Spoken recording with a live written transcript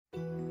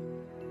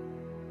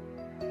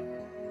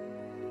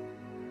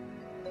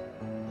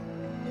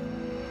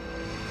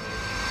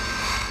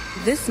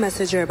This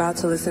message you're about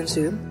to listen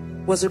to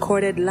was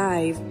recorded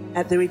live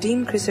at the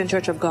Redeemed Christian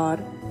Church of God,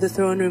 the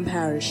Throne Room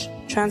Parish,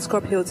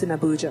 Transcorp Hilton,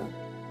 Abuja.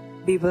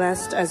 Be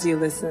blessed as you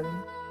listen.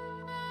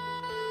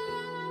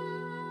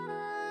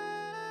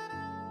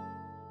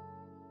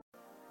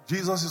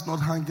 Jesus is not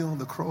hanging on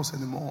the cross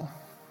anymore.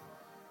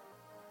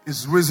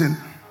 He's risen.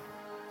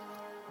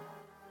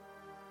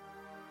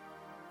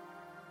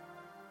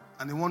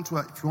 And if you want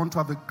to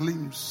have a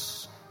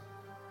glimpse,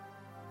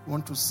 you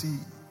want to see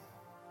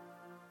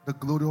the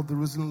glory of the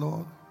risen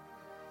Lord,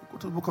 you go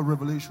to the book of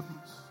Revelations,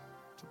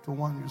 chapter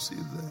 1, you see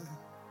it there.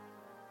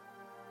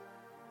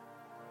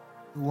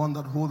 The one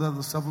that holdeth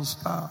the 7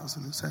 stars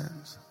in his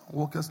hands, and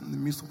walketh in the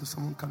midst of the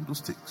 7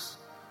 candlesticks.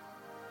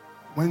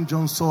 When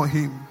John saw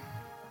him,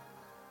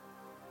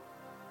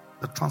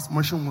 the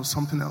transformation was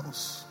something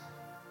else.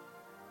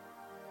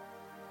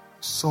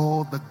 He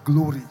saw the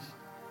glory,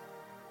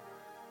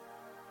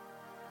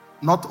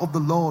 not of the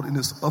Lord in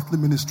his earthly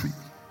ministry,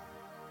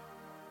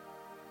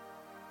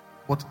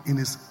 but in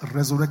his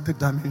resurrected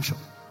dimension.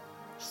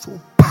 So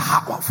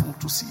powerful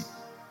to see.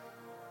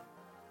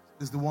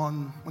 Is the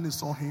one, when he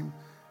saw him,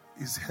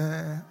 his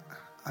hair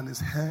and his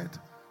head,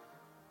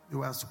 they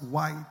were as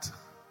white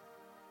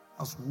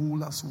as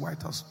wool, as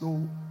white as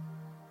snow.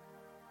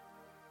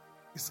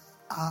 His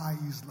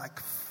eyes like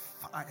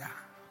fire,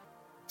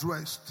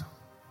 dressed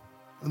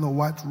in a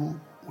white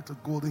robe with a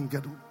golden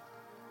girdle.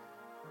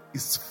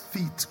 His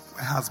feet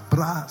were as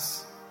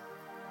brass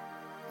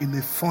in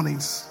a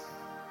furnace,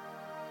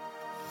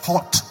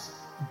 hot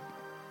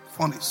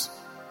furnace,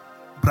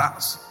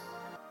 brass.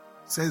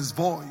 Says his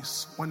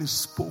voice, when he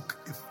spoke,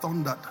 it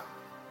thundered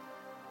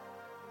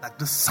like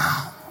the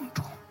sound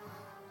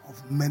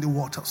of many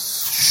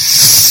waters,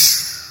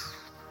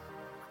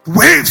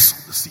 waves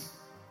of the sea.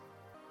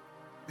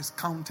 His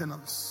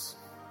countenance,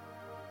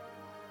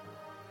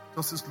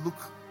 just his look,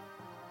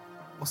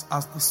 was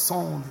as the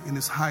sun in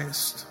his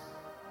highest.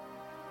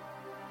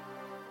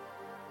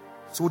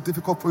 So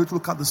difficult for you to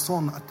look at the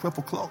sun at 12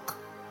 o'clock.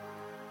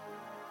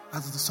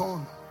 As the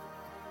sun,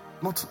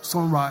 not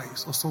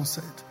sunrise or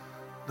sunset,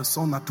 the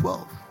sun at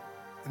 12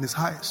 in his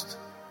highest.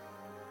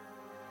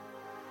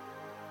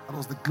 That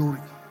was the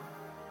glory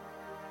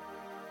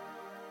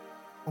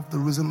of the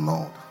risen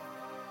Lord.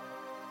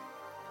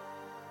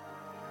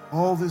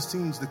 All these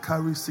things, they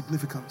carry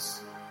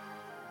significance.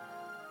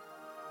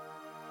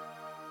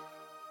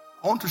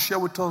 I want to share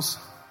with us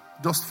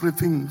just 3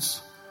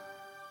 things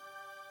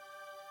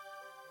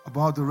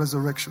about the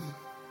resurrection.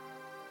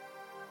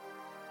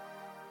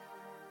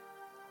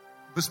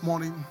 This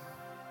morning,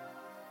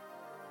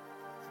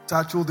 I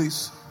titled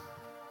this,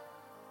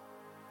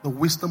 The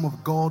Wisdom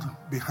of God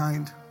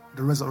Behind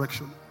the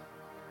Resurrection.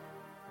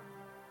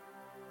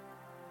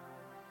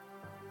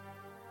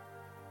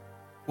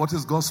 What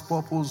is God's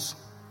purpose?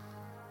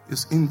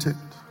 His intent.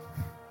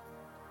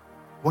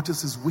 What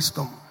is his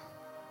wisdom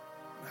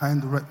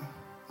behind the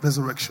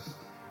resurrection?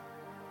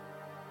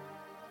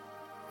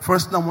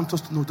 First, I want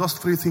us to know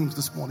just 3 things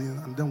this morning,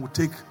 and then we'll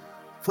take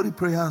 3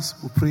 prayers,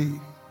 we'll pray.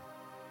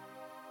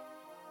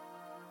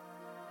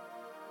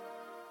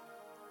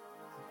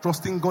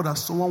 Trusting God that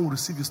someone will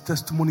receive his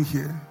testimony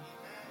here.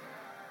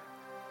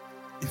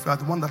 If you are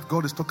the one that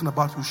God is talking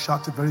about, you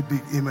shout a very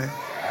big amen.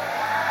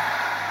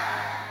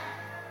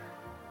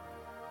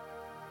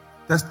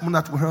 Testimony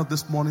that we heard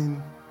this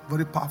morning,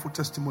 very powerful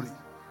testimony.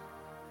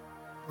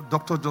 The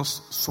doctor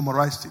just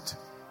summarized it.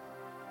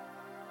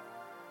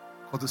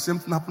 Because the same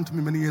thing happened to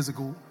me many years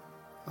ago.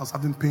 I was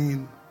having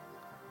pain.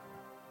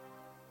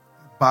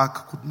 My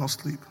back, could not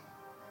sleep.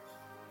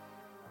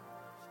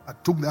 I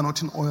took the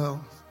anointing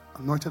oil,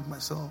 anointed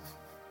myself.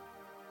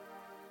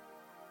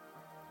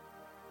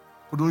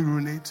 Couldn't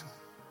urinate.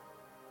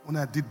 When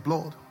I did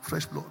blood,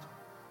 fresh blood,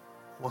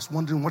 I was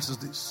wondering, what is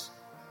this?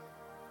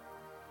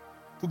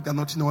 Took the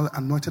anointing oil,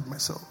 anointed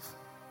myself.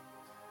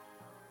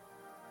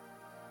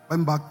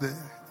 Went back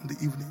there in the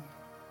evening.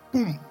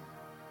 Boom!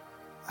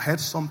 I heard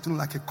something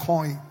like a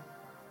coin.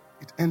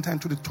 It entered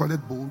into the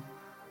toilet bowl.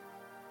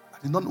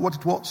 I did not know what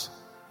it was,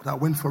 but I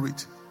went for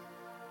it.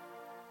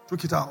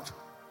 Took it out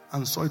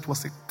and saw it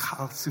was a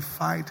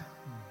calcified,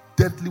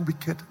 deadly,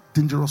 wicked,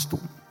 dangerous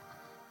stone.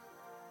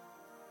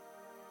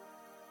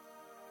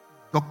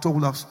 Doctor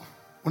would have,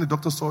 when the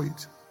doctor saw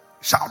it,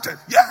 shouted,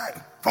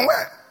 "Yeah! From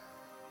where?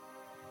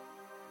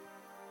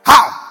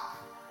 How?"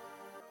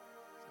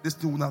 This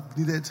thing would have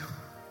needed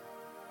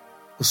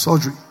a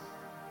surgery.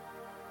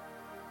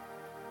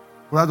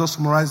 When I just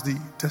summarized the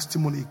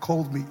testimony, he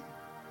called me.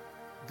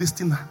 This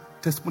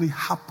testimony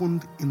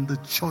happened in the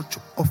church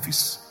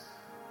office.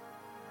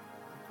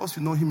 Of course,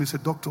 you know him, he's a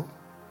doctor.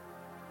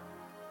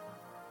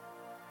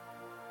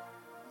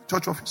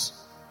 Church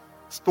office.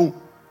 Stone.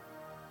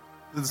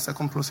 This is the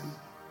second person.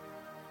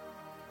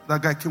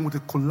 That guy came with a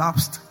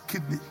collapsed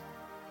kidney.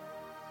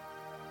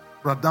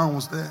 Brother Dan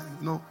was there,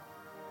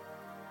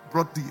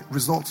 brought the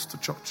results to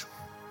church.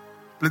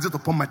 Placed it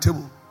upon my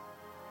table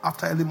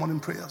after early morning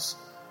prayers.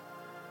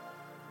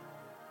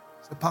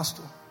 I said,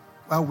 "Pastor,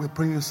 while we were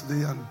praying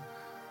yesterday, and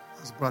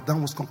as Brother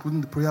Dan was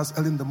concluding the prayers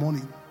early in the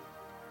morning,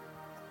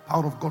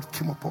 power of God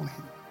came upon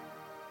him.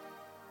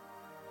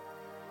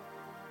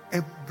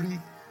 Every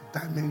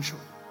dimension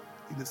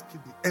in his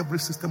kidney, every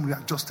system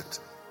readjusted.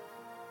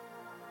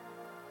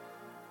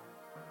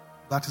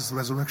 That is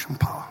resurrection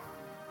power.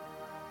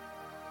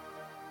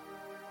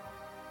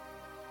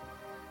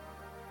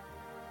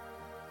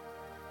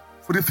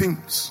 For the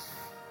things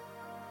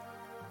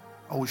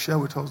I will share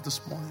with us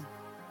this morning.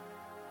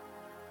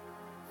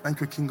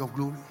 Thank you, King of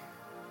Glory.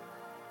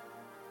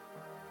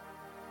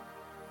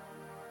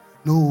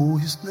 Know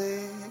his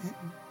name.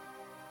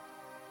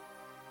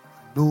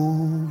 I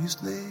know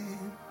his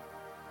name.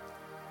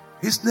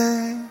 His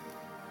name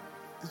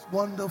is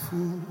wonderful.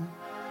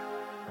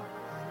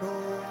 I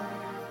know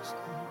his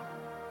name.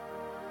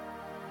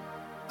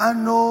 I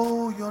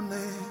know your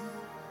name.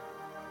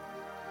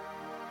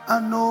 I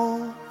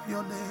know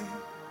your name.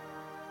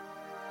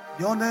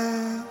 Your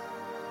name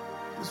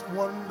is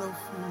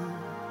wonderful.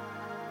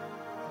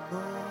 I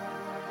know.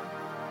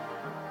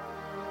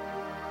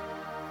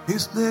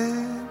 His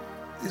name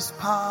is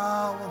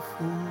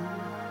powerful.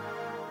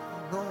 I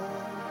know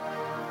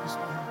his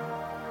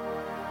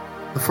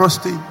name. The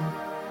first thing,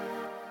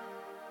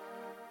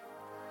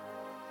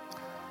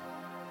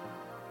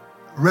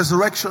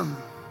 resurrection.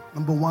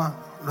 Number one,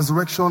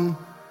 resurrection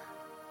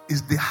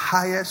is the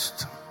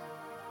highest,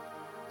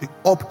 the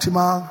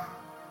optimal,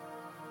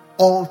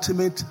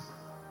 ultimate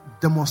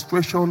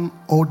demonstration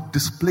or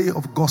display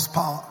of God's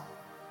power.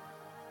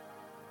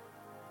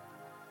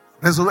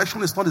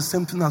 Resurrection is not the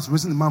same thing as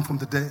raising a man from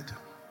the dead.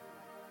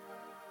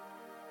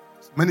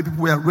 Many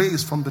people were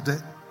raised from the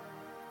dead.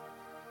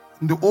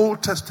 In the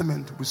Old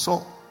Testament, we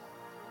saw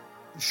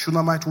the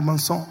Shunammite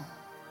woman's son,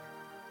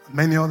 and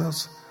many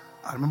others.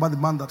 I remember the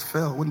man that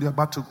fell when the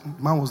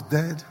man was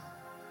dead.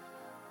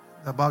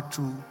 They're about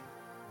to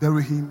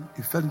bury him.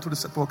 He fell into the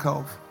sepulchre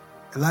of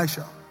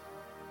Elisha.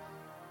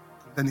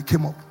 And then he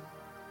came up.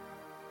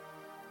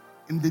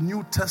 In the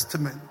New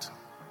Testament,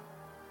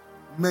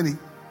 many.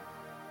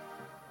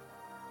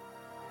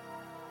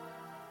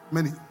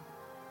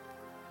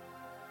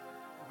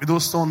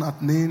 Widow's son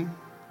at Nain,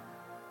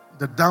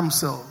 the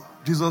damsel,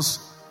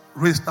 Jesus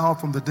raised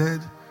out from the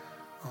dead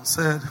and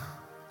said,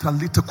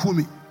 Talita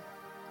Kumi.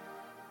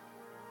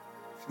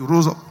 She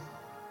rose up.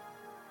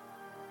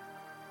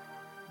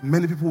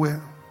 Many people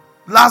were.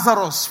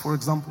 Lazarus, for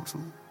example,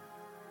 too.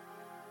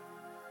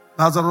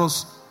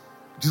 Lazarus,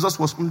 Jesus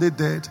was only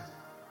dead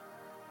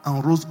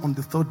and rose on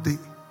the third day.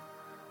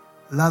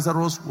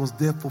 Lazarus was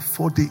there for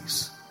 4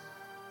 days.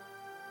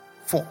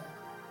 4.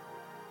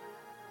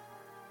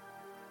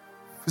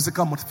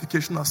 Physical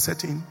mortification has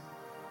set in.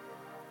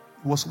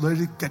 He was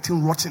already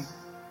getting rotten.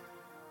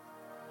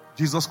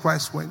 Jesus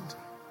Christ went.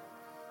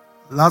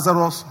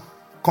 Lazarus,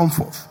 come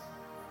forth.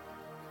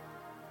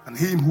 And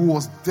him who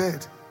was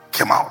dead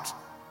came out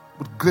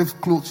with grave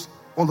clothes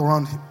all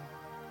around him.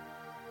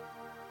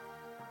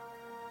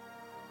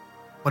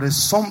 But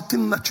there's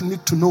something that you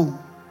need to know.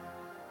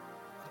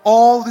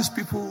 All these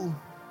people,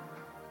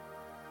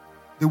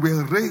 they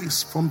were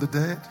raised from the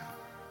dead,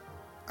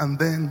 and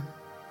then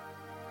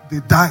they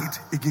died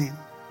again.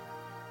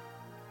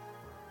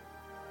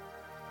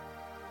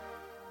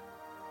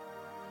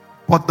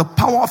 But the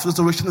power of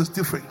resurrection is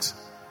different.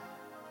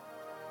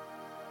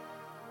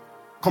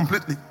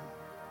 Completely.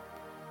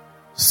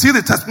 See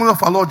the testimony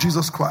of our Lord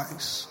Jesus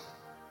Christ.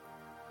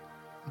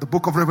 The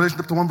book of Revelation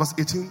chapter 1 verse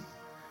 18.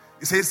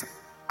 It says,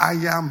 I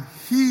am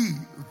he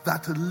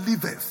that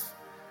liveth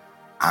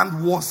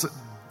and was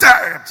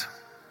dead.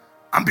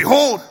 And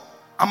behold,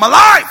 I'm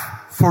alive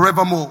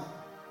forevermore.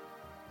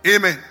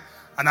 Amen.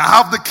 And I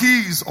have the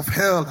keys of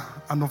hell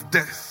and of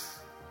death.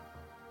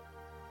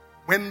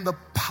 When the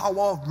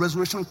power of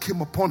resurrection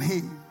came upon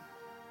him,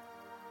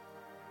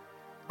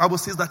 the Bible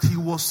says that he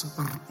was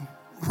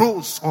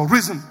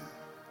risen.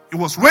 He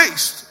was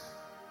raised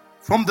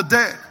from the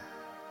dead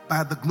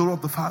by the glory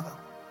of the Father.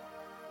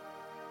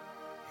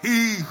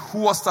 He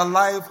who was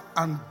alive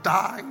and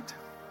died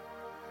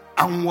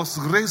and was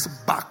raised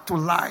back to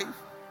life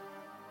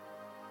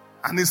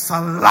and is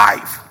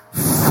alive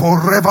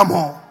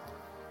forevermore.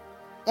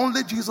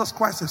 Only Jesus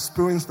Christ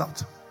experienced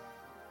that.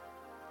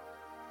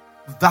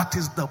 That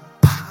is the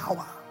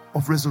power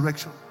of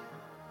resurrection.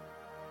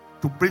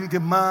 To bring a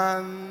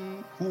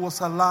man who was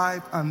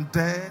alive and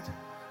dead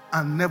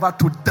and never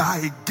to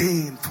die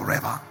again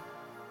forever.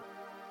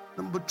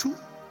 Number 2,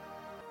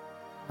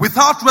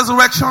 without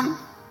resurrection,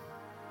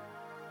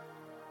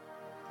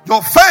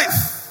 your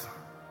faith,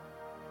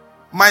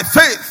 my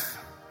faith,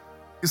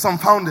 is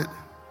unfounded.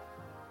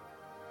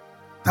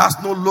 It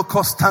has no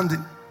local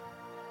standing.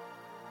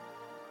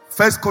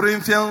 1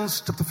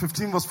 Corinthians chapter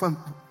 15 verse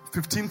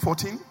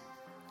 14.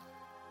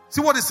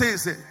 See what it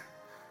says there.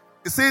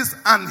 It says,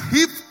 and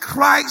if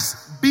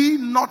Christ be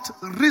not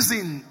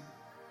risen,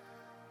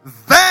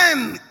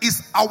 then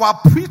is our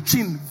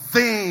preaching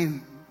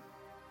vain.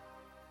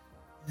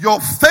 Your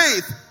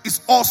faith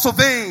is also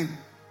vain.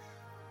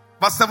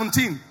 Verse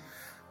 17.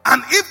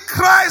 And if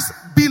Christ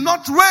be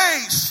not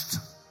raised,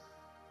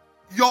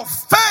 your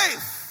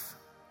faith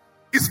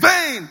is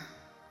vain.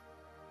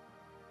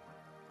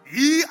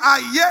 Ye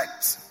are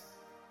yet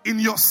in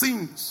your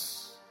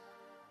sins.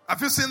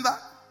 Have you seen that?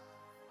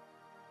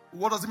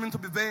 What does it mean to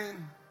be vain?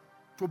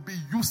 To be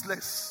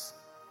useless.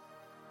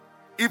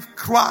 If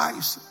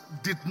Christ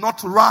did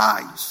not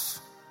rise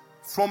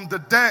from the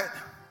dead,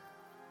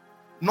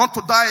 not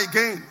to die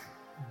again,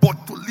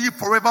 but to live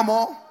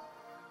forevermore,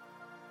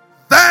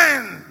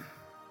 then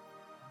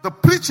the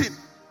preaching,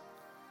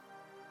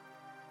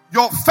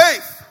 your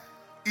faith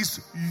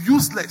is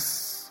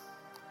useless.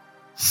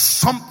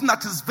 Something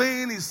that is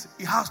vain is,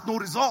 it has no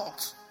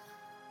result.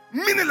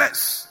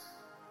 Meaningless.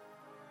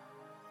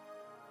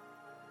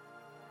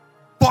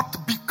 But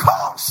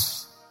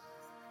because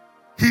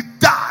he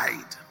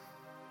died,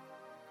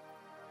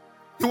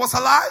 he was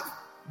alive,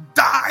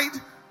 died,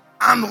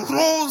 and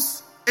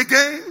rose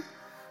again,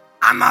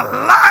 and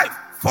alive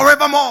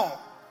forevermore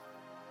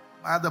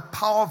by the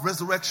power of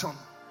resurrection,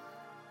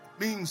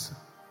 means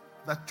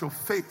that your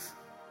faith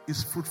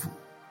is fruitful.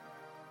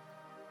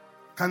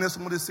 Can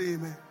somebody say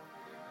amen?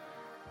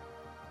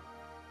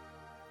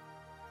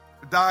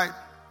 He died.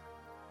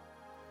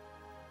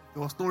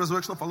 There was no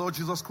resurrection of our Lord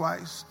Jesus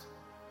Christ.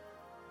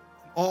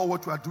 All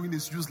what we are doing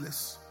is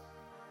useless.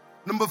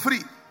 Number 3,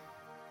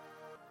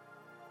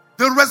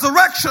 the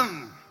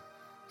resurrection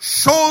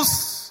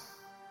shows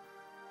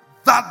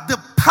that the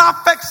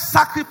perfect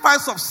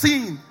sacrifice of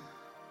sin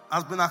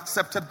has been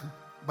accepted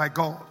by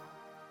God.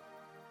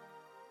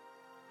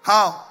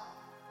 How?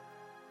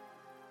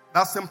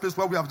 That same place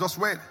where we have just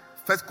read,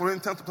 1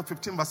 Corinthians chapter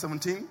 15 verse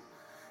 17.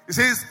 It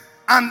says,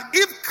 and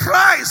if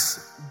Christ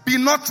be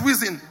not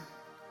risen,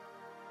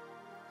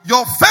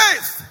 your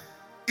faith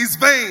is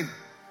vain.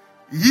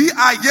 Ye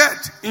are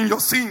yet in your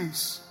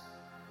sins.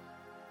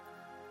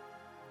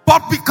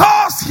 But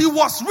because he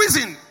was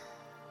risen,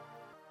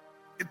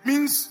 it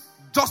means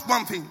just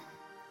one thing.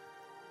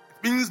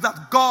 It means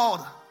that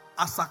God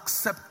has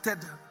accepted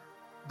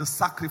the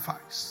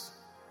sacrifice.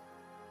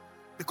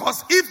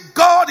 Because if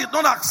God did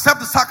not accept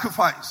the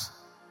sacrifice,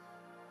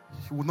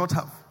 he would not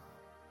have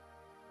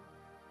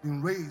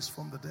been raised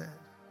from the dead.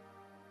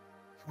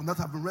 He would not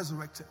have been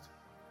resurrected.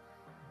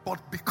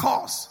 But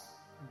because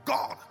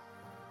God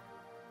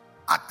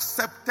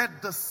accepted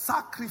the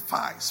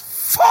sacrifice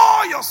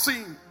for your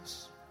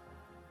sins,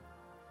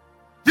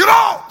 he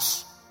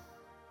rose.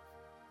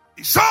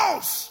 It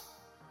shows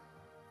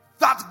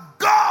that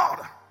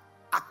God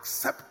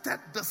accepted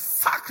the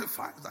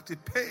sacrifice that he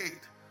paid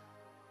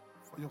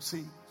for your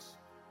sins.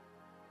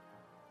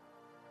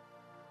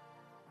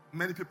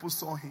 Many people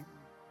saw him.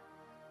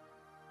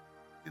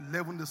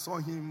 11, they saw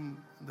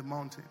him on the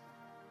mountain.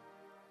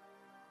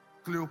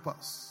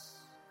 Cleopas,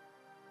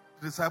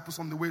 the disciples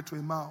on the way to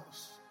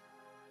Emmaus.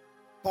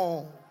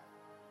 Paul,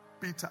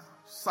 Peter,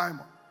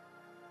 Simon.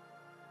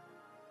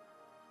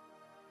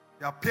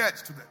 He appeared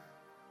to them.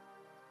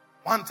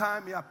 One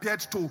time he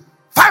appeared to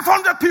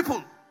 500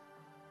 people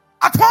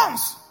at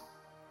once.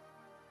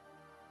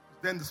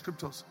 Then the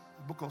scriptures,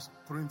 the book of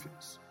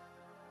Corinthians.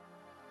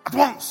 At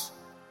once.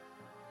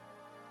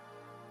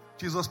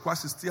 Jesus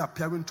Christ is still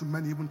appearing to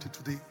many even to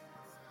today.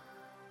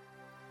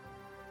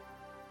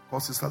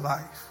 Because he's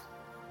alive.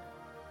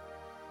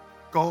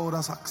 God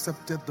has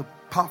accepted the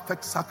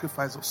perfect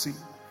sacrifice of sin.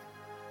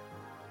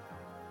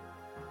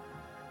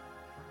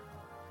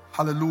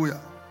 Hallelujah.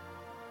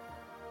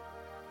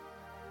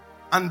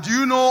 And do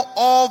you know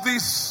all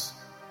this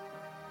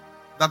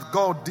that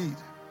God did?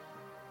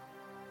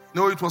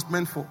 No, it was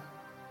meant for.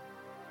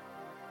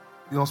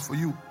 It was for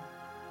you.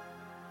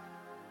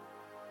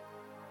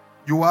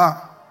 You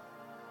are.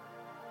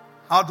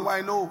 How do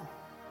I know?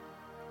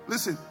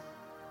 Listen.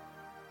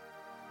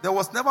 There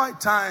was never a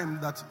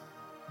time that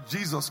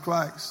Jesus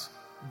Christ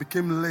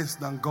became less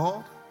than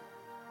God.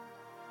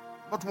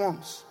 Not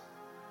once.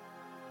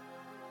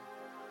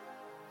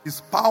 His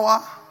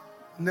power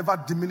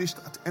never diminished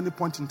at any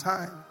point in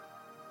time.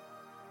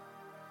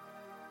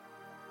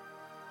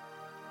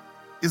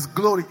 His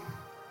glory,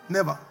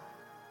 never.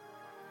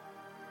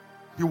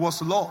 He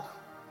was Lord.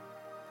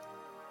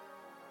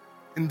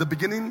 In the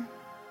beginning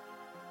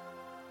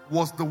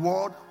was the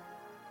Word.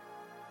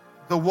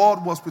 The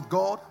Word was with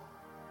God.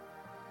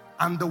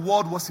 And the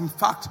Word was in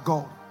fact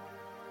God.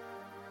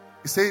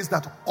 It says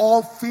that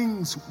all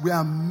things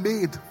were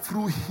made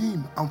through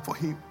him and for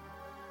him.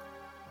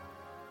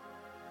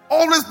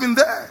 Always been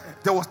there.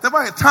 There was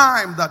never a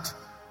time that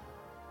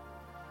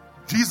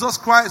Jesus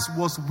Christ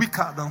was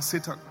weaker than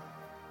Satan.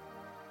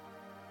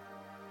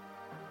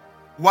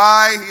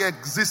 Why he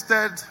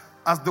existed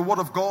as the Word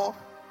of God?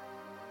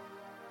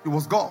 He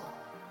was God.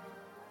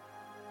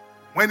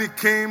 When he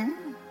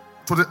came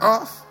to the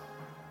earth,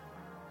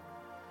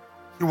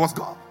 he was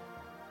God.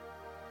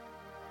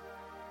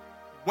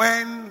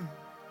 When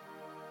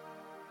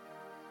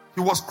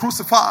he was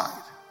crucified,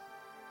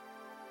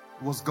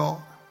 he was God.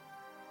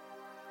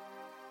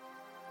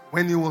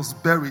 When he was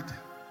buried,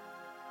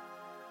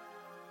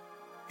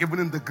 even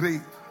in the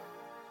grave,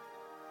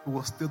 he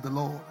was still the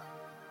Lord.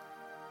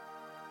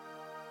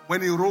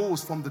 When he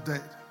rose from the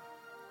dead,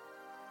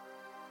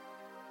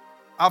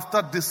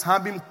 after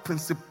disarming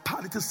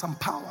principalities and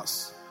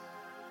powers,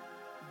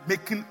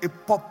 making a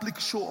public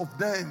show of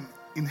them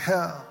in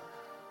hell,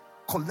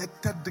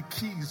 collected the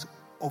keys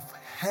of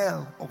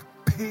hell, of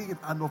pain,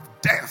 and of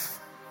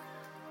death,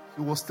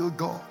 he was still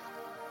God.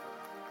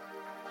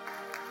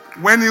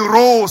 When he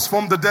rose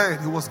from the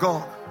dead, he was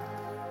God.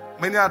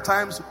 Many a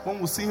times when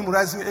we see him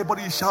rising,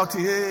 everybody is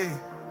shouting, hey.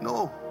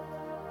 No.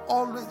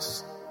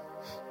 Always.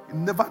 He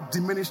never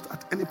diminished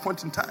at any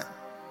point in time.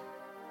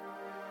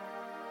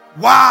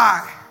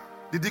 Why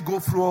did he go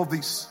through all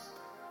this?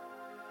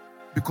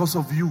 Because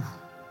of you.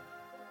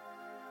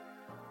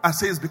 I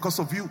say it's because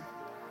of you.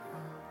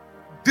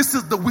 This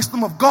is the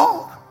wisdom of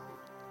God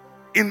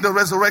in the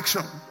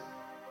resurrection.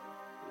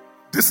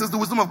 This is the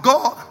wisdom of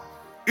God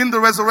in the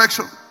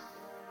resurrection.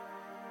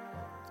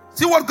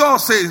 See what God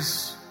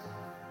says.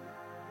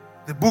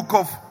 The book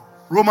of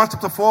Romans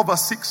chapter 4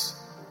 verse 6.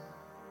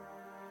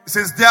 It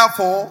says,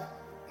 therefore,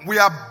 we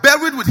are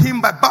buried with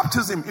him by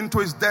baptism into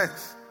his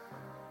death,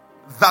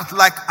 that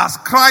like as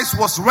Christ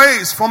was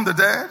raised from the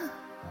dead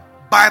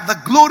by the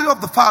glory of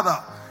the Father,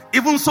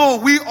 even so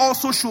we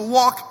also should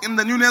walk in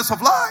the newness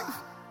of life.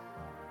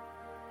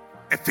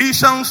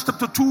 Ephesians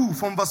chapter 2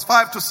 from verse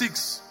 5 to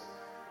 6.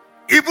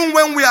 Even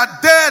when we are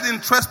dead in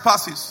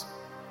trespasses,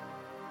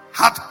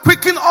 hath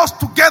quickened us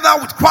together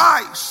with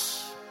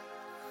Christ.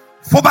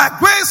 For by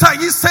grace are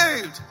ye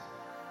saved,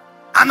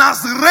 and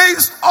has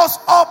raised us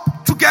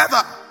up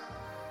together,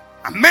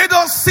 and made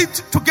us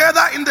sit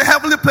together in the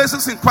heavenly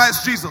places in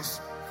Christ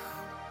Jesus.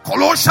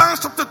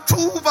 Colossians chapter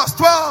 2 verse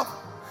 12.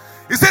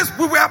 It says,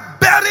 we were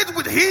buried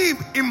with him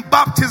in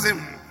baptism,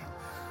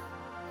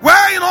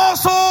 wherein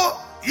also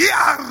ye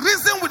are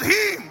risen with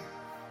him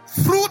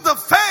through the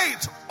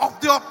faith of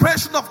the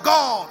operation of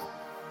God,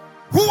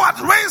 who had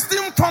raised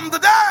him from the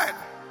dead.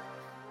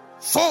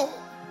 So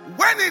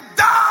when he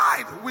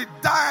died, we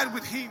died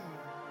with him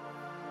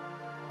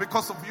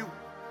because of you.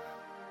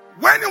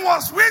 When he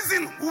was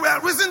risen, we were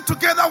risen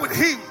together with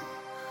him.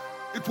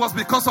 It was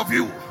because of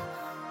you.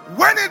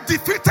 When he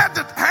defeated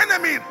the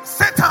enemy,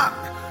 Satan,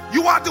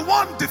 you are the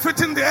one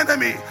defeating the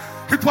enemy.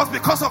 It was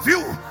because of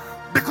you.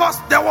 Because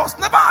there was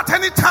never at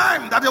any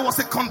time that there was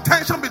a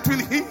contention between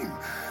him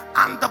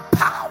and the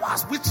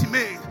powers which he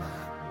made.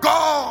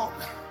 God,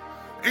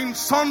 in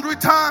sundry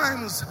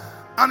times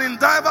and in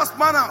diverse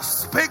manners,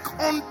 spake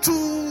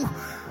unto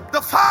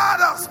the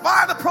fathers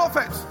by the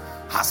prophets,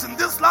 has in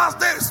this last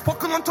day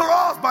spoken unto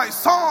us by his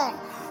Son,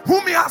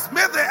 whom he has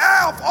made the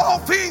heir of all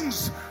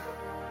things,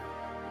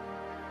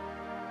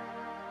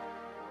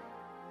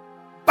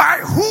 by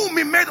whom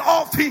he made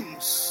all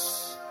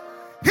things.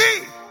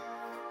 He,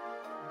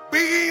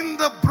 being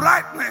the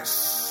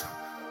brightness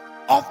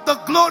of the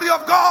glory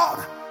of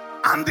God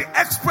and the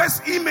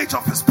express image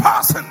of his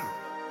person,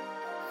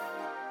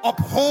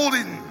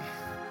 upholding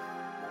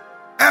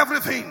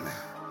everything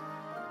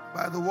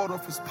by the word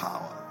of his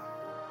power,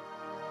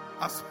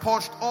 has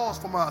purged us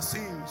from our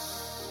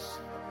sins,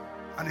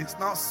 and is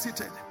now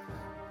seated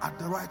at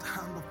the right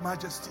hand of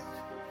majesty.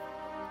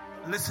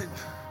 Listen,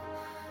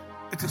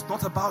 it is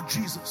not about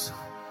Jesus.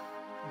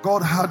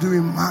 God had you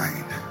in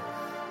mind.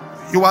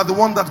 You are the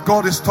one that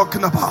God is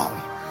talking about.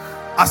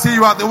 I say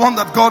you are the one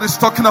that God is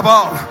talking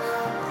about.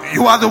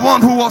 You are the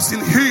one who was in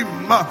him.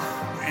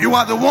 You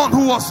are the one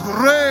who was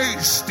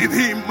raised in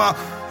him.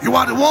 You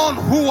are the one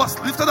who was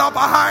lifted up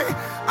high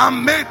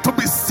and made to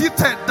be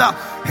seated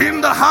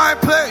in the high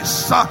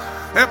place.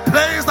 A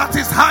place that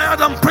is higher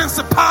than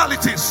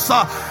principalities,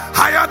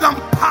 higher than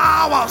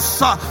powers,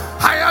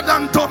 higher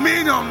than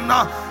dominion.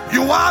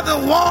 You are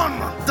the one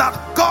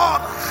that God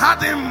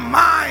had in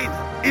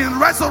mind in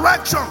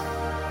resurrection.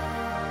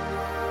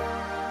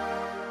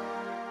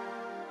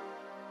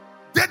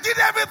 They did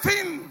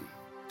everything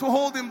to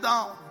hold him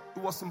down.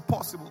 It was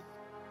impossible.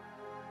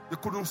 They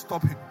couldn't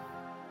stop him.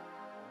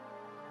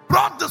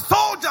 Brought the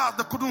soldiers,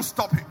 they couldn't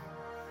stop him.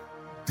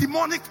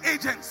 Demonic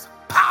agents,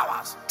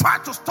 powers,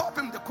 tried to stop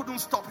him, they couldn't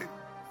stop him.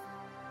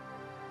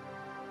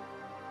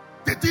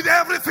 They did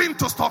everything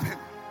to stop him.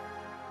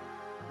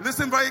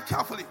 Listen very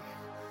carefully.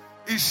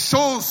 It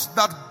shows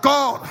that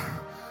God,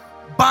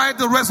 by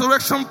the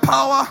resurrection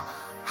power,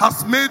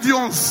 has made you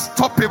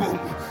unstoppable.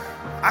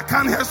 I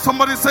can't hear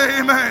somebody say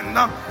amen.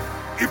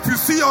 If you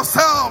see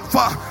yourself,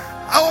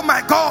 oh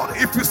my God,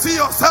 if you see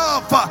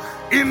yourself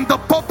in the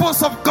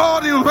purpose of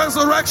God in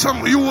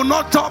resurrection, you will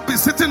not just be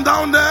sitting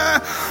down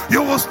there.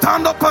 You will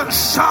stand up and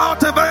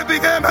shout a very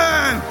big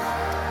amen.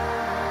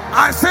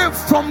 I say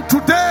from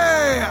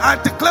today, I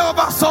declare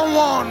over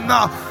someone,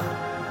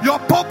 your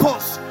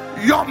purpose,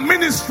 your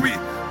ministry,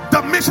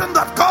 the mission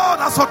that God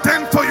has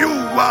ordained for you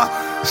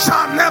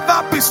shall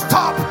never be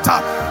stopped,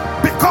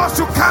 because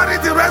you carry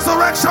the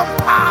resurrection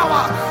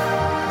power.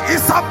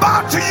 It's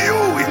about you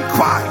in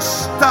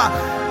Christ.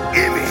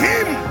 In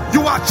him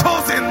you are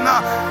chosen.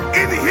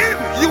 In him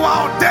you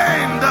are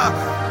ordained.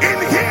 In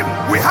him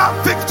we have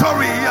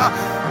victory.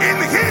 In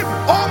him,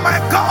 oh my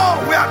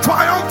God, we are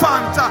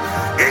triumphant.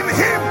 In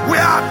him we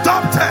are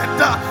adopted.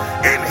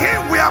 In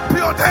him we are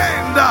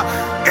preordained.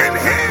 In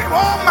him,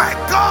 oh my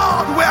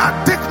God, we are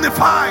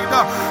dignified.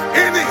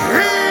 In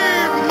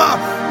him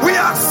we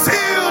are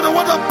sealed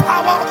with the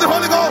power of the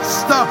Holy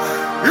Ghost.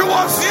 It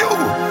was you.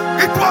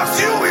 It was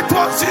you. It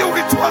was was you.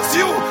 It was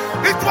you.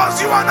 It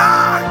was you and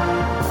I.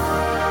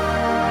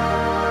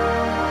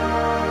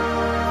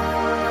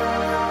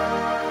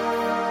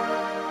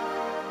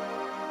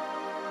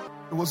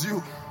 It was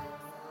you.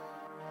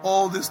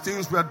 All these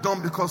things were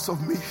done because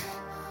of me.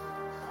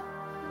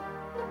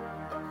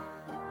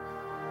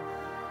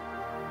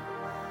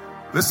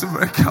 Listen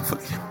very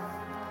carefully.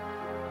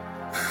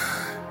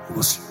 It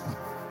was you.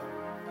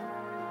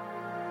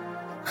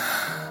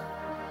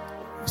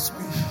 It was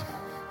me.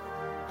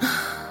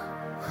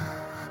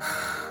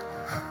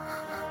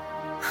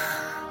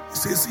 It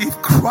says,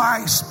 if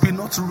Christ be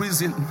not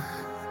risen,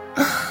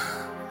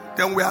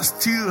 then we are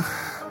still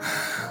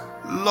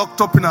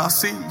locked up in our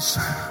sins.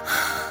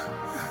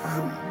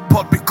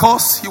 But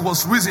because he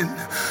was risen,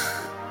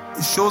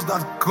 it shows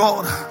that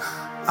God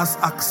has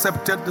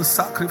accepted the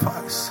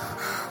sacrifice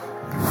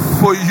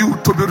for you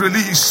to be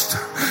released.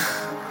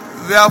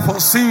 Therefore,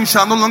 sin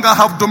shall no longer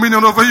have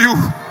dominion over you.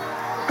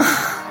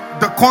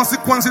 The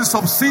consequences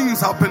of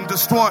sins have been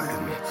destroyed.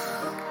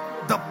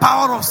 The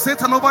power of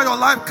Satan over your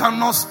life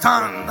cannot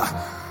stand.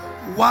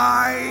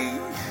 Why?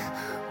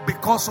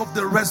 Because of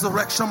the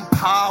resurrection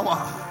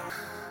power.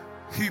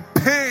 He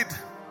paid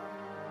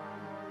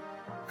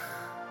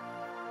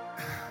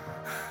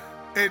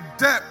a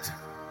debt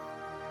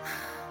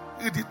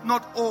he did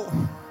not owe.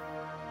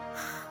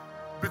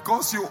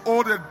 Because you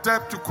owed a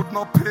debt you could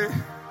not pay.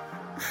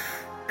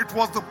 It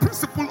was the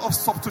principle of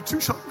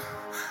substitution.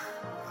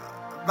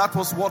 That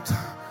was what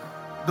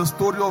the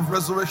story of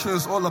resurrection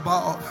is all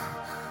about.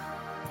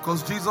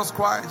 Because Jesus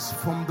Christ,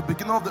 from the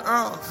beginning of the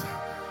earth,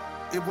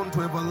 even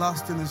to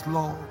everlasting, is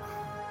Lord.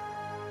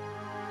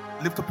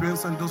 Lift up your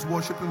hands and just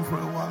worship him for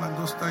a while and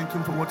just thank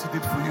him for what he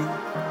did for you.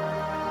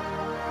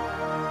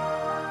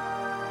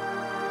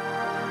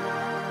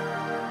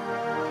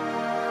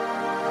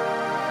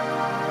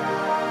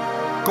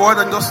 Go ahead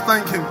and just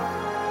thank him.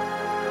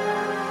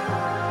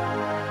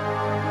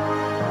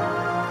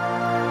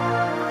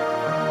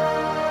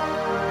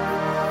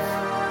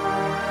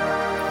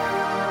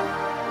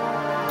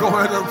 Go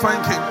ahead and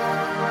thank him.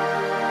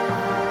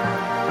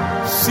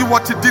 See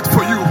what he did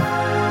for you.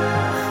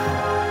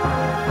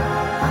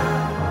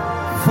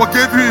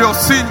 Forgave you your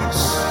sins.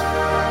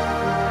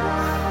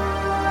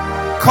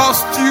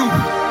 Cost you.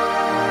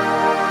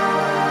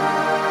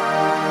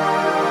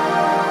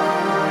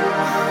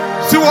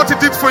 See what he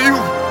did for you.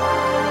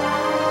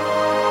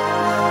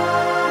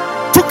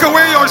 Took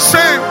away your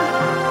shame.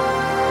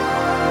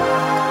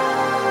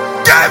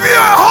 Gave you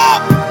a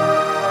hope.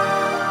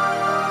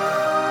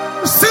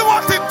 See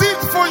what he did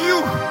for you.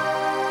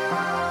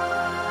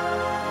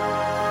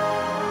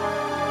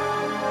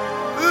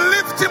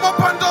 Lift him up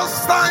and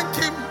just thank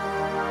him.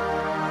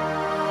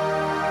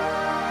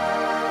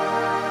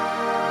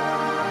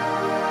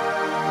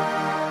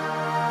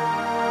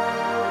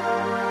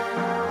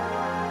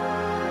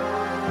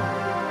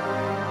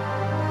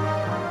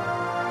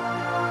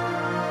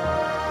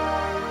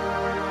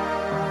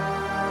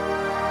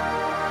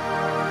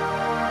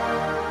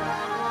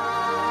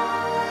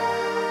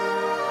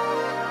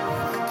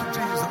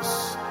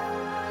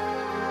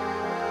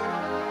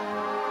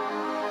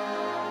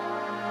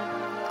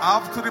 I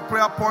have 3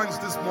 prayer points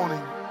this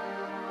morning.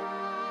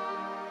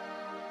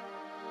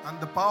 And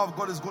the power of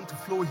God is going to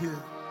flow here.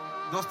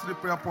 Just 3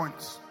 prayer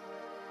points.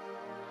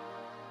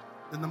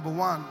 The number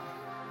 1.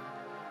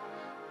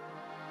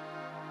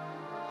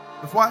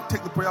 Before I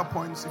take the prayer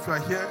points, if you are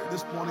here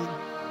this morning,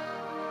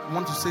 I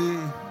want to say,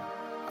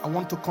 I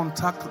want to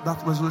contact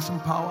that resurrection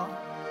power.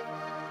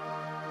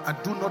 I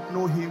do not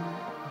know him.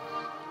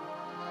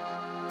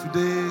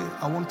 Today,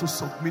 I want to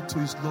submit to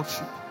his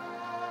lordship.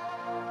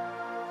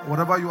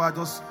 Whatever you are,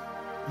 just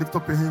lift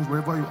up your hands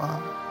wherever you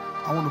are.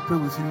 I want to pray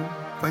with you.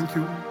 Thank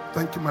you.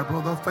 Thank you, my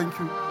brother. Thank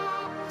you.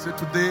 Say,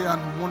 today I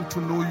want to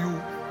know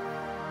you.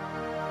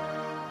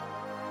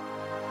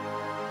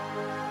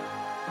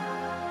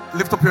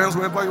 Lift up your hands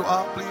wherever you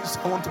are, please.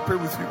 I want to pray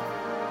with you.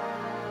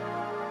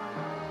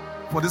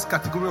 For this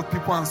category of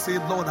people and say,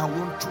 Lord, I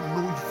want to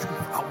know you.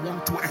 I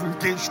want to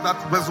engage that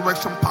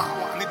resurrection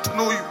power. I need to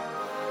know you.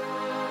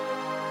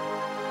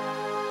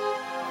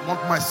 I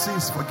want my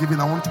sins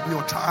forgiven. I want to be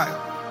your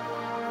child.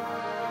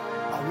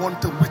 I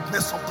want the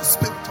witness of the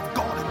Spirit of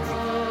God in me.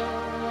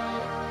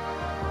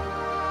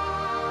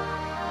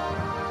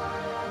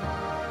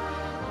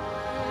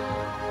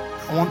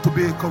 I want to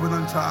be a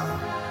covenant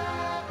child.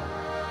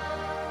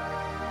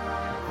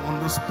 I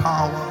want this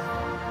power.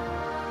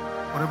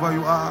 Wherever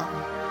you are,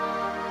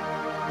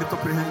 lift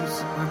up your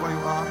hands. Wherever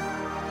you are,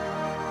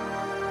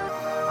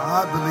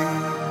 I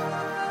believe.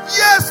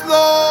 Yes,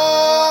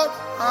 Lord,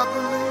 I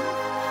believe.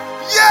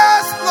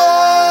 Yes,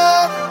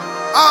 Lord,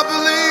 I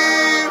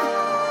believe.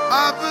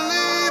 I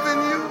believe in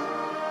you.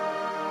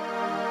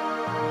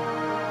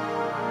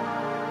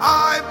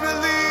 I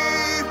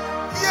believe.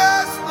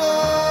 Yes,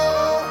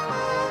 Lord.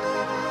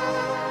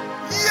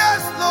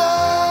 Yes,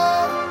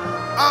 Lord.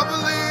 I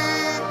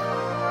believe.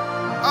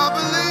 I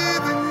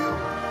believe in you.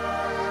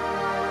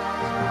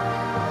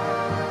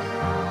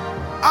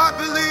 I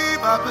believe.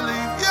 I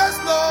believe. Yes,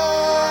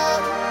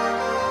 Lord.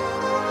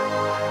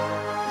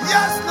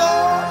 Yes,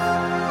 Lord.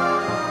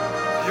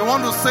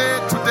 want to say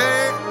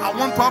today, I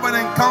want to have an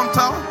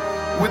encounter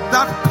with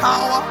that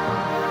power.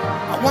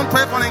 I want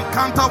to have an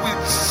encounter with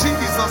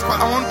Jesus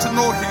Christ. I want to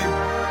know him.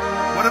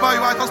 Whatever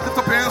you are, just lift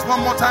up your hands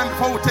one more time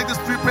before we take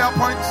these 3 prayer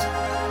points.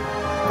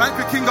 Thank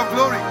you, King of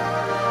Glory.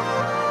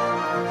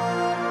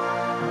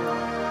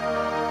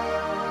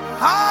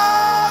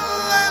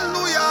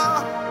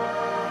 Hallelujah.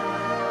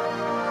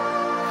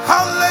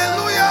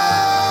 Hallelujah.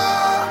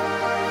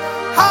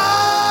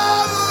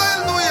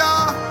 Hallelujah.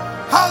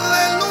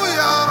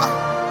 Hallelujah.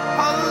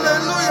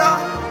 Hallelujah.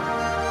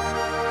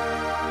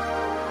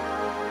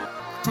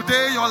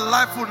 Today your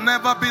life will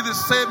never be the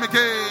same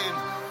again.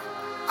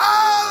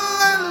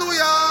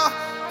 Hallelujah.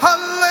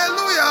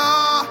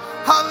 Hallelujah.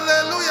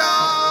 Hallelujah.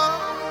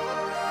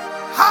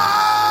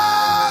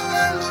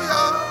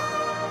 Hallelujah.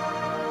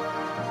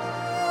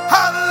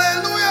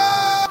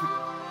 Hallelujah.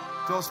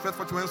 Just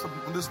stretch your hands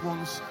on these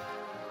ones.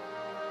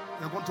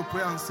 You're going to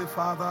pray and say,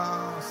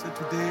 Father, say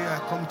today I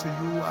come to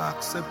you. I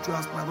accept you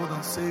as my Lord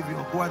and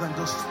Savior. Go ahead and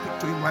just speak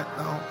to him right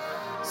now.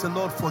 Say,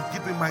 Lord,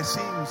 forgive me my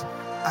sins.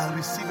 I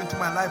receive into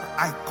my life.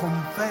 I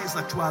confess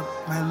that you are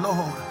my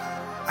Lord.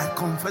 I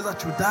confess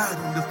that you died.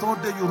 On the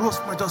 3rd day you rose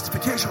for my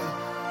justification.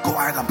 Go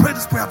ahead and pray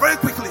this prayer very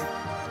quickly.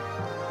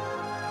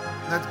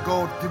 Let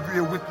God give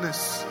you a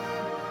witness.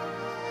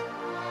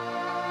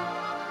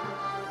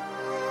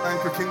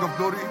 Thank you, King of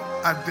Glory.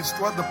 I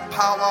destroy the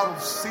power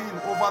of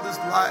sin over these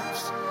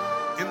lives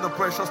in the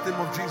precious name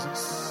of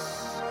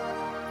Jesus.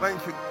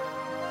 Thank you.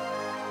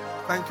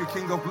 Thank you,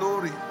 King of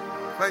Glory.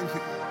 Thank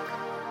you.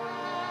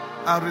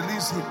 I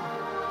release him.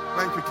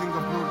 Thank you, King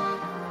of Glory.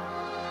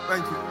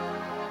 Thank you.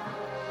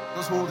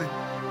 Just hold him.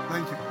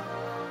 Thank you.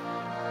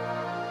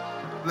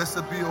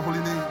 Blessed be your holy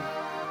name.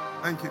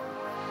 Thank you.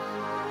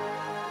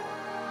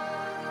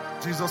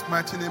 In Jesus'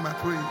 mighty name I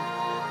pray.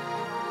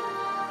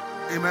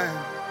 Amen.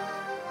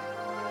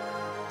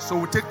 So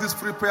we take these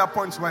 3 prayer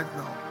points right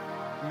now.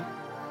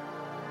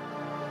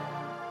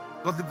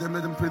 Don't leave them,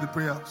 let them pray the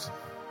prayers.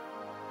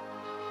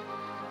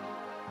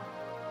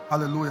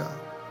 Hallelujah.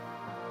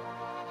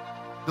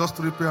 Just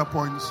 3 prayer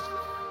points.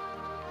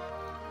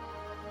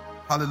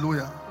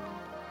 Hallelujah.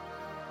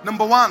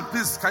 Number 1,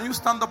 please, can you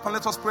stand up and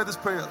let us pray these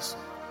prayers?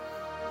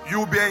 You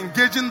will be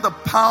engaging the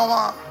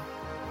power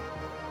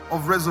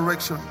of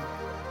resurrection.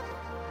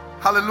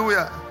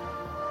 Hallelujah.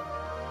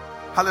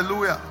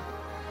 Hallelujah.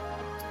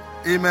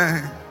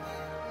 Amen.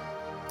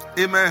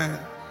 Amen.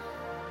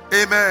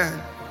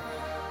 Amen.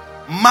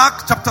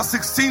 Mark chapter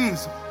 16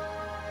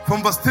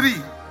 from verse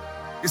 3.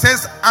 It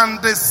says,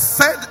 and they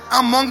said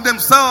among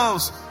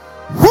themselves,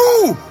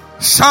 who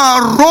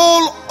shall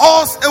roll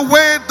us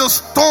away the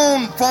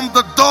stone from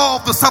the door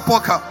of the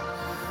sepulchre?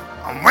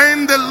 And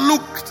when they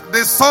looked,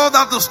 they saw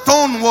that the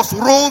stone was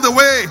rolled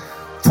away,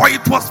 for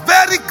it was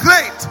very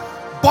great.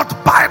 But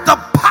by the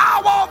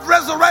power of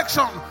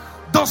resurrection,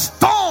 the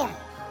stone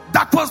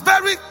that was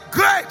very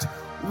great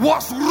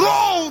was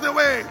rolled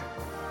away.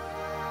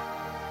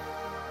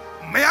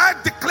 May I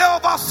declare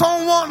over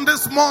someone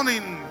this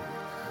morning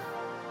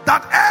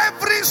that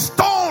every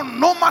stone,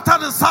 no matter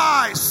the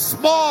size,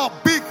 small,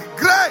 big,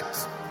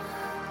 great,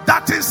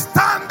 that is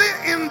standing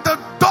in the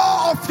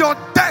door of your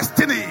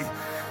destiny,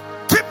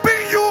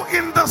 keeping you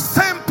in the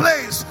same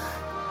place,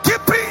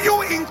 keeping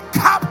you in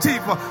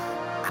captive,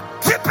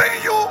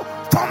 keeping you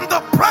from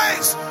the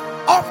praise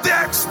of the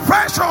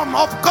expression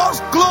of God's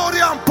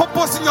glory and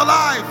purpose in your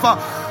life,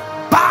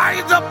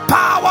 by the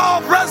power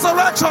of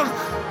resurrection,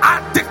 I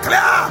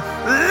declare,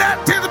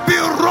 let it be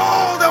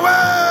rolled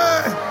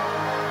away.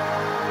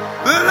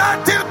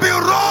 Let it be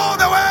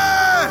rolled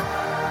away.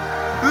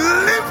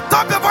 Lift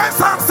up your voice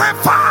and say,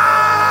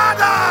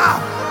 Father,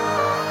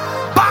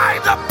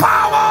 by the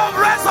power of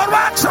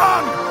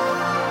resurrection,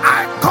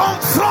 I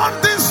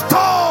confront this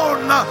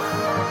stone.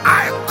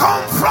 I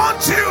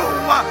confront you.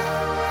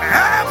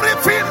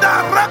 Everything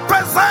that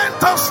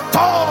represents a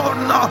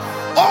stone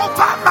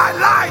over my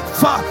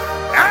life,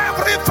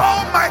 every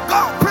form, my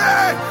God,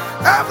 pray,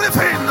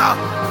 everything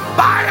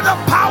by the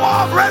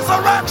power of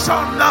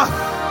resurrection,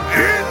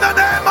 in the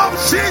name of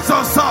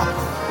Jesus,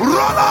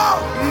 roll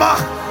on,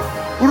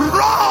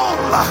 roll,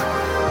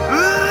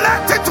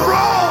 let it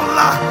roll.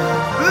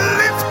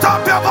 Lift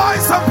up your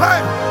voice and pray.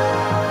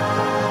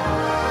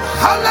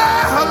 Halle,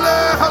 halle,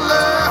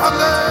 halle,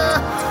 halle,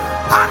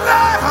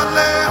 halle,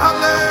 halle,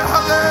 halle,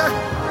 halle.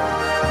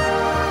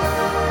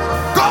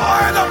 Go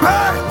ahead and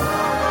pray.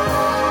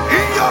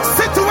 In your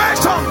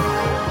situation,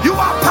 you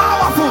are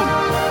powerful.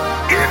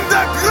 In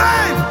the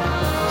grave,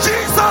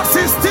 Jesus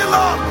is still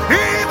on.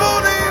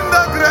 Even in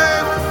the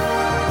grave,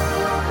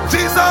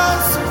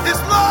 Jesus is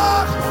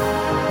Lord.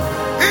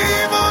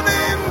 Even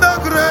in the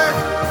grave,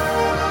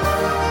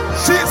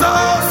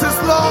 Jesus is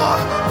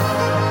Lord.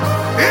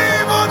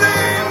 Even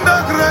in the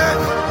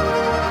grave,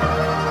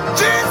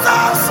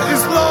 Jesus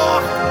is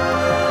Lord.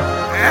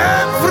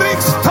 Every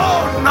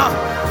stone,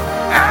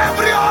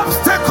 every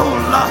obstacle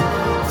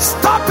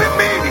stopping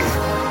me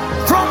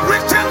from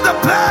reaching the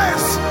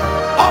place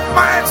of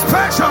my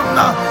expression,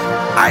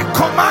 I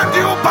command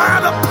you by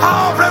the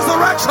power of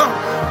resurrection,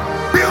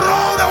 be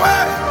rolled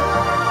away.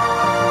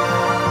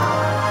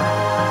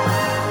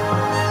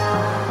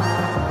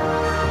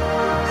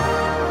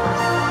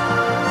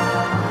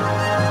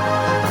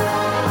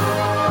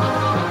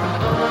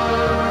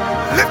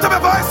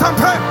 and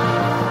pray.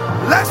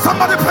 Let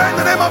somebody pray in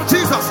the name of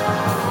Jesus.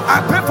 I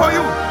pray for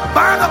you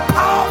by the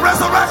power of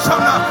resurrection.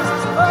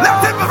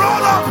 Let it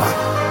roll up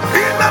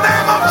in the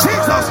name of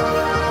Jesus.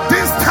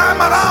 This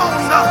time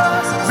around,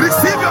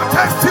 receive your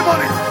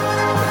testimony.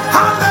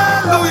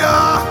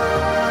 Hallelujah.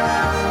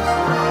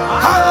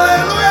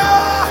 Hallelujah.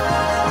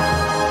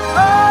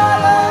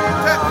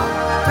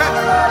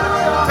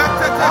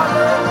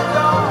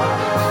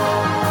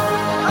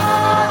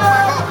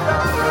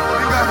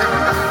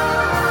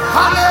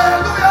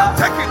 Hallelujah.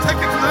 Take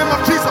it in the name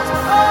of Jesus.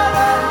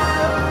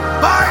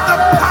 By the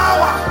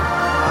power.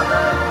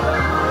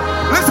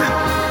 Listen.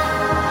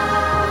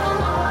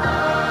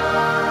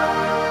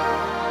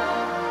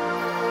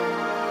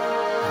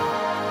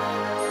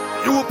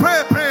 You will pray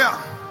a prayer.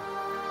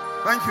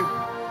 Thank you.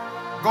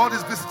 God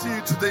is visiting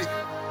you today.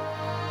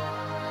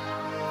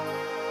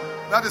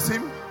 That is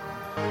him.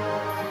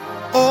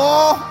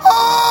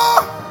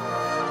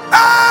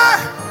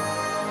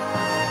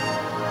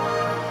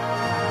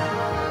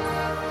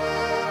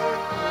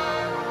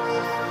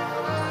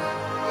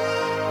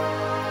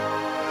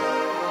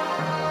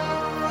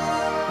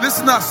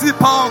 Listen, I see the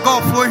power of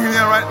God flowing in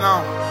here right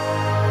now.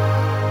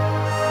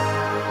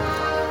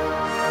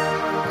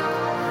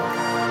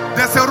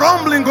 There's a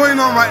rumbling going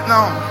on right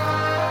now.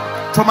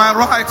 To my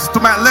right, to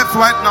my left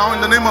right now,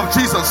 in the name of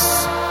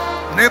Jesus.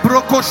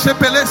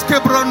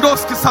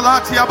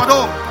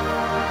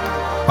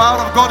 Power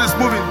of God is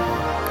moving.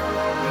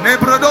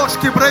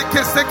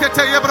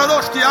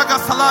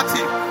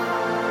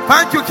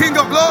 Thank you, King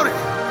of Glory.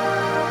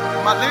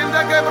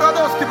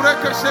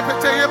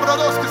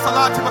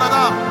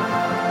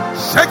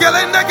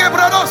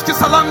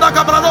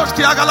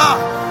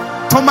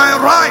 To my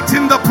right,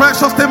 in the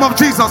precious name of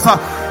Jesus,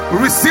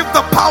 receive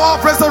the power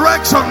of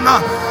resurrection.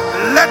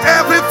 Let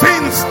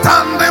everything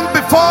standing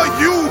before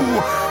you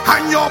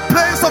and your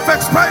place of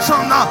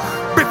expression,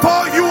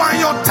 before you and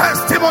your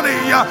testimony,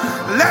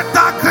 let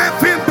that great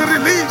thing be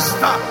released.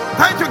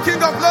 Thank you,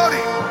 King of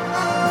Glory.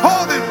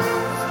 Hold him.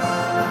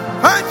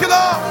 Thank you,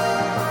 Lord.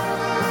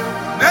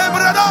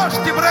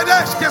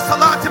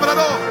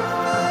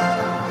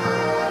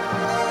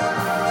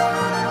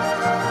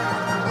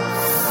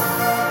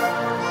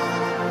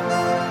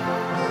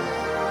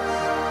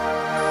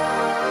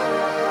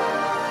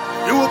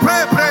 You will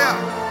pray a prayer.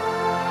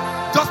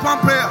 Just one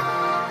prayer.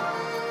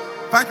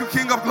 Thank you,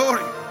 King of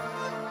Glory.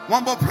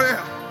 One more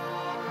prayer.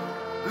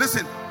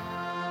 Listen.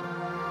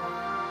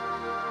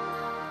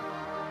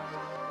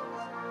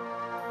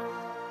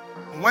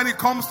 When it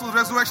comes to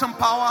resurrection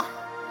power,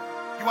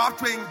 you have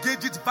to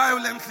engage it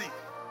violently.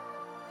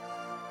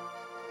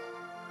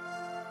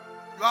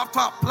 You have to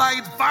apply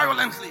it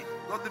violently.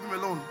 Don't leave him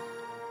alone.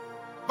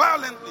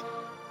 Violently.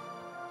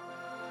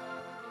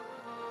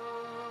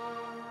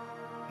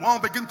 When we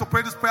begin to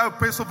pray this prayer, we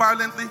pray so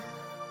violently, the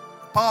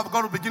power of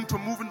God will begin to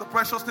move in the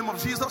precious name of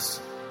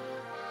Jesus.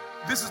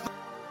 This is not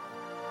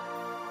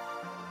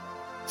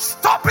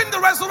stopping the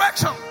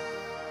resurrection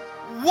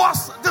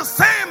was the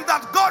same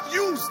that God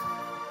used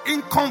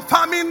in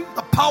confirming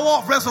the power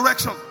of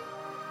resurrection.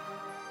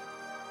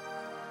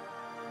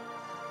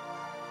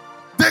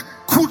 They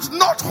could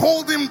not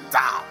hold him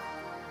down.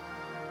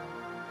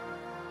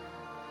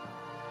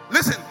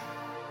 Listen,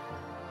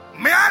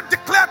 may I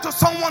declare to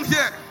someone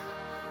here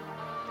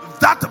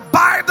that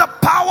by the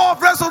power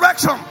of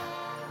resurrection,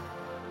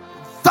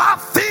 that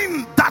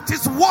thing that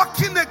is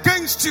working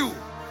against you,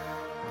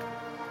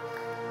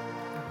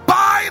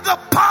 by the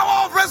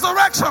power of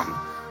resurrection,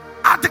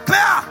 I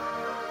declare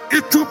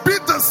it will be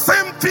the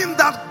same thing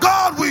that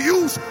God will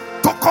use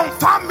to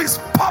confirm his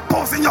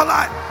purpose in your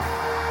life.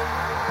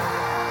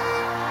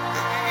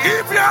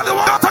 If you are the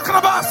one talking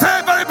about, say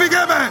a very big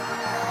amen.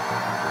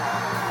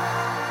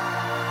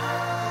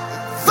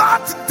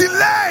 That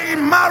delay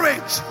in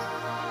marriage,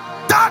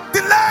 that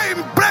delay in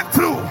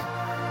breakthrough,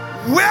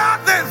 where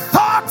they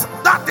thought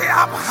that they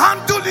have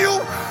handled you,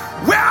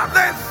 where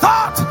they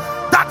thought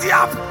that they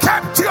have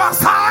kept you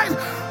aside,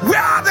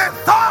 where they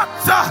thought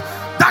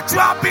that you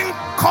have been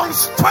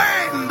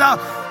constrained,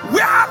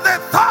 where they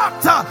thought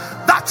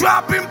that you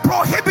have been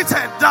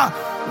prohibited,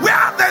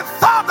 where they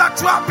thought that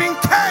you have been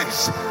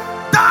caged,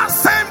 that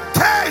same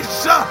cage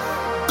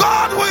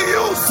God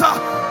will use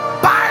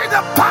by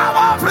the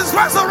power of his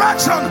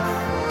resurrection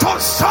to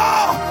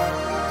show.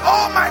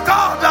 Oh my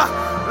God,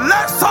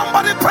 let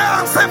somebody pray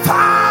and say,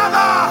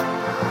 Father,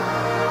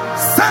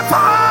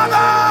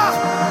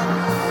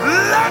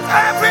 let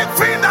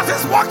everything that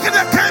is working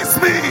against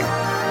me,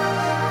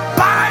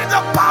 by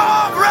the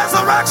power of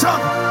resurrection,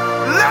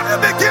 let it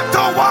begin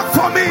to work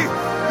for me.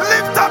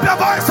 Lift up your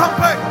voice and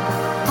pray.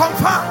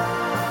 Confirm.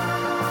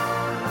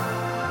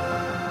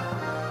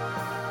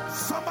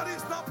 Somebody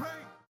is not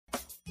praying.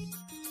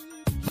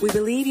 We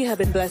believe you have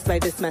been blessed by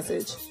this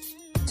message.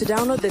 To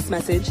download this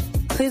message,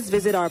 please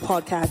visit our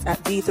podcast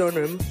at The Throne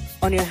Room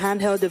on your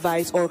handheld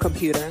device or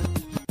computer.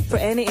 For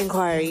any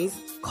inquiries,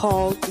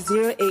 call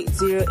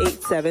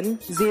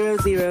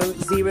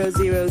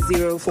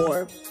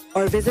 08087000004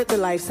 or visit the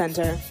Life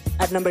Center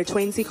at number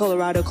 20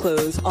 Colorado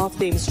Close off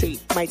Dame Street,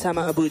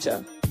 Maitama,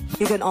 Abuja.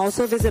 You can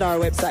also visit our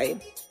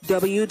website,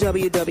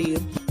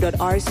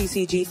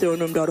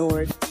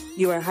 www.rccgthroneroom.org.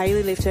 You are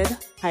highly lifted,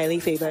 highly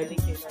favored.